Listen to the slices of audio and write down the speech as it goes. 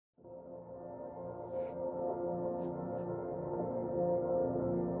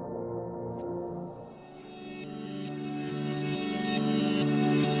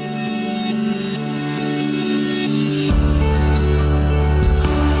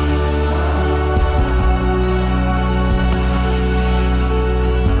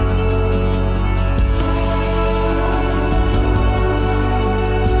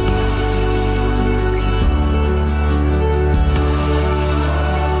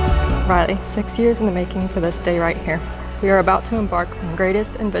Riley, 6 years in the making for this day right here. We are about to embark on the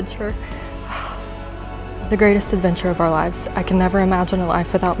greatest adventure of our lives. I can never imagine a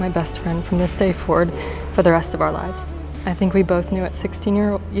life without my best friend from this day forward for the rest of our lives. I think we both knew at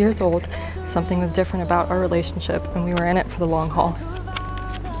 16 years old something was different about our relationship, and we were in it for the long haul.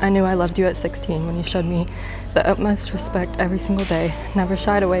 I knew I loved you at 16 when you showed me the utmost respect every single day, never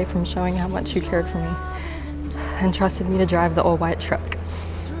shied away from showing how much you cared for me, and trusted me to drive the old white truck.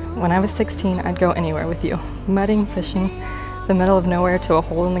 When I was 16, I'd go anywhere with you, mudding, fishing, the middle of nowhere to a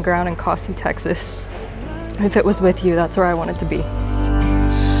hole in the ground in Cossie, Texas. If it was with you, that's where I wanted to be.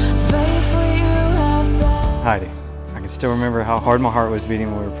 Heidi, I can still remember how hard my heart was beating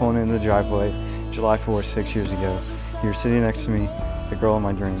when we were pulling into the driveway July 4th, 6 years ago. You were sitting next to me, the girl of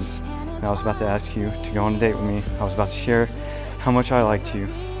my dreams. And I was about to ask you to go on a date with me. I was about to share how much I liked you.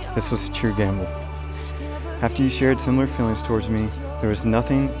 This was a true gamble. After you shared similar feelings towards me, there was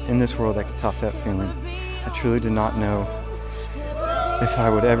nothing in this world that could top that feeling. I truly did not know if I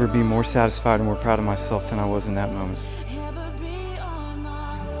would ever be more satisfied and more proud of myself than I was in that moment.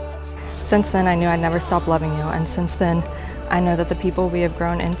 Since then, I knew I'd never stop loving you, and since then, I know that the people we have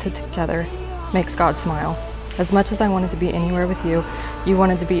grown into together makes God smile. As much as I wanted to be anywhere with you, you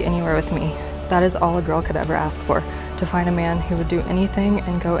wanted to be anywhere with me. That is all a girl could ever ask for, to find a man who would do anything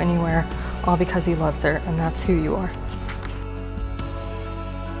and go anywhere, all because he loves her, and that's who you are.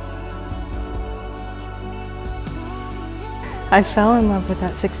 I fell in love with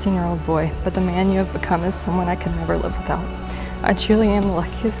that 16-year-old boy, but the man you have become is someone I could never live without. I truly am the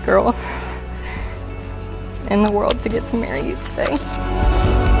luckiest girl in the world to get to marry you today.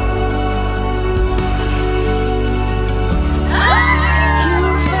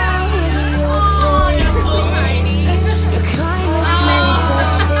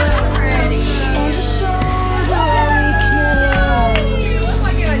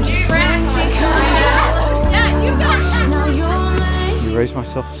 You raised my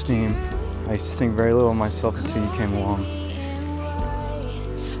self-esteem. I used to think very little of myself until you came along.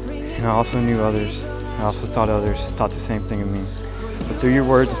 And I also knew others. I also thought others thought the same thing of me. But through your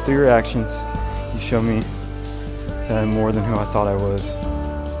words, through your actions, you showed me that I'm more than who I thought I was.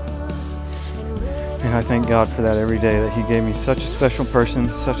 And I thank God for that every day, that He gave me such a special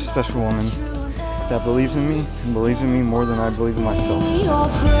person, such a special woman, that believes in me and believes in me more than I believe in myself.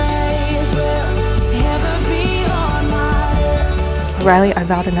 Riley, I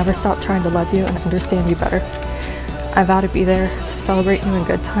vow to never stop trying to love you and understand you better. I vow to be there to celebrate you in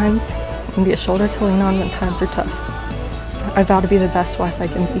good times and be a shoulder to lean on when times are tough. I vow to be the best wife I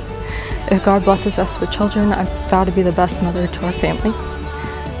can be. If God blesses us with children, I vow to be the best mother to our family.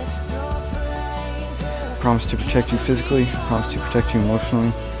 I promise to protect you physically, I promise to protect you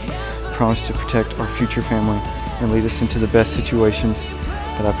emotionally, I promise to protect our future family and lead us into the best situations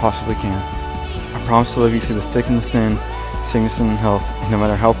that I possibly can. I promise to love you through the thick and the thin, sickness and health, and no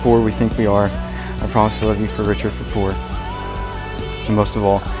matter how poor we think we are, I promise to love you for rich or for poor. And most of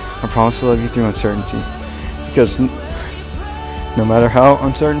all, I promise to love you through uncertainty, because no matter how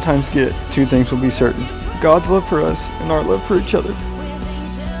uncertain times get, two things will be certain: God's love for us and our love for each other.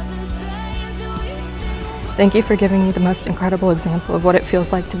 Thank you for giving me the most incredible example of what it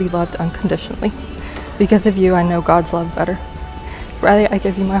feels like to be loved unconditionally. Because of you, I know God's love better. Riley, I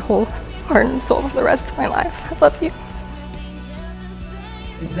give you my whole heart and soul for the rest of my life. I love you.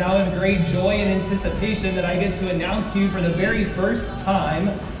 It's now with great joy and anticipation that I get to announce to you for the very first time,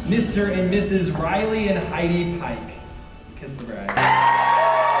 Mr. and Mrs. Riley and Heidi Pike. Kiss the bride.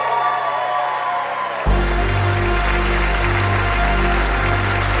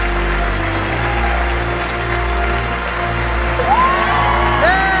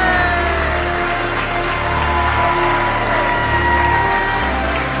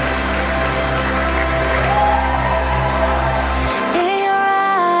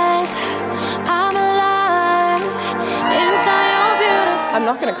 I'm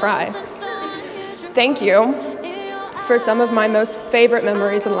not gonna cry. Thank you for some of my most favorite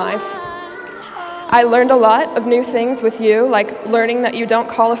memories in life. I learned a lot of new things with you, like learning that you don't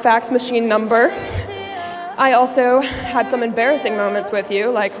call a fax machine number. I also had some embarrassing moments with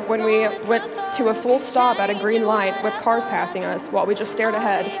you, like when we went to a full stop at a green light with cars passing us while we just stared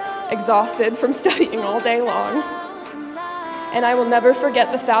ahead, exhausted from studying all day long. And I will never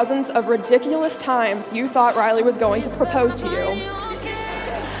forget the thousands of ridiculous times you thought Riley was going to propose to you.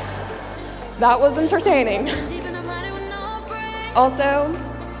 That was entertaining. Also,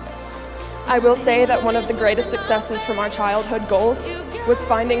 I will say that one of the greatest successes from our childhood goals was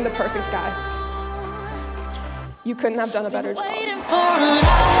finding the perfect guy. You couldn't have done a better job.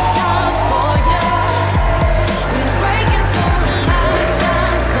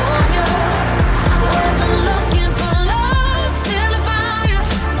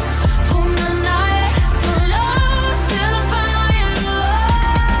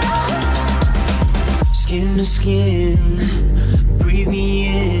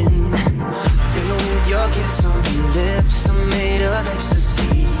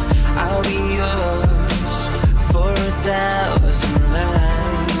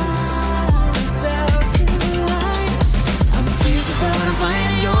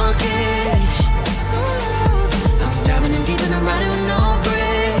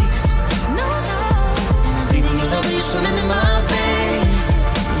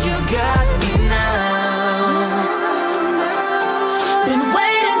 Been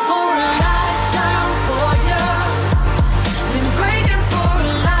waiting for a lifetime for you. Been breaking for a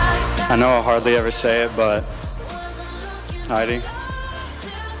lifetime. I know I hardly ever say it, but Heidi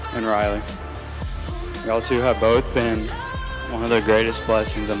and Riley, y'all two have both been one of the greatest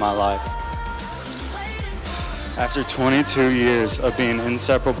blessings in my life. After 22 years of being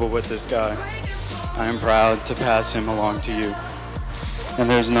inseparable with this guy, I am proud to pass him along to you. And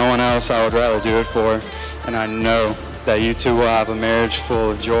there's no one else I would rather do it for, and I know that you two will have a marriage full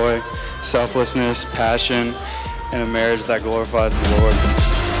of joy, selflessness, passion, and a marriage that glorifies the Lord.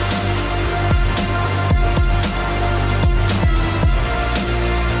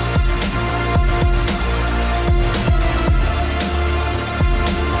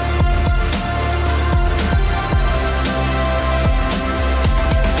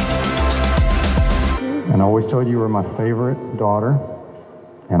 And I always told you were my favorite daughter,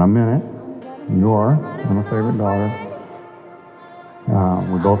 and I meant it. You are. You're my favorite daughter.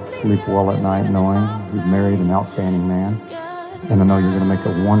 We both sleep well at night knowing you've married an outstanding man, and I know you're going to make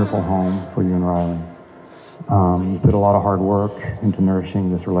a wonderful home for you and Riley. You put a lot of hard work into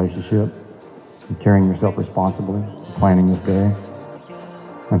nourishing this relationship, and carrying yourself responsibly, planning this day,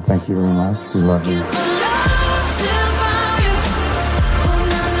 and thank you very much. We love you.